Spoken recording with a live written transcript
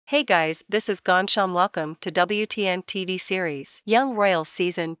Hey guys, this is Gansham. Welcome to WTN TV series Young Royals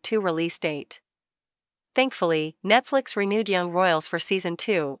Season 2 release date. Thankfully, Netflix renewed Young Royals for Season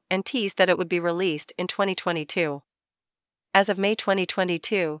 2 and teased that it would be released in 2022. As of May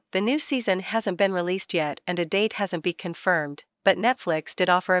 2022, the new season hasn't been released yet and a date hasn't been confirmed, but Netflix did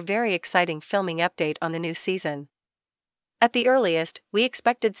offer a very exciting filming update on the new season. At the earliest, we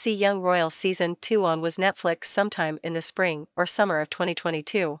expected see Young Royals Season 2 on was Netflix sometime in the spring or summer of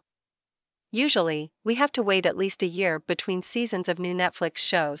 2022. Usually, we have to wait at least a year between seasons of new Netflix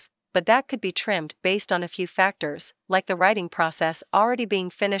shows, but that could be trimmed based on a few factors, like the writing process already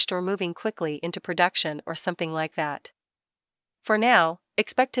being finished or moving quickly into production or something like that. For now,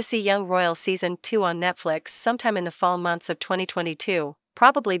 expect to see Young Royals Season 2 on Netflix sometime in the fall months of 2022,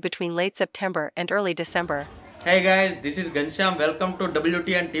 probably between late September and early December. Hey guys, this is Gansham. Welcome to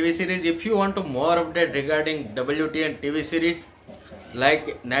WTN TV series. If you want to more update regarding WTN TV series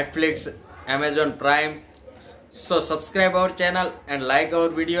like Netflix, Amazon Prime, so subscribe our channel and like our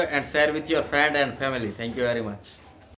video and share with your friend and family. Thank you very much.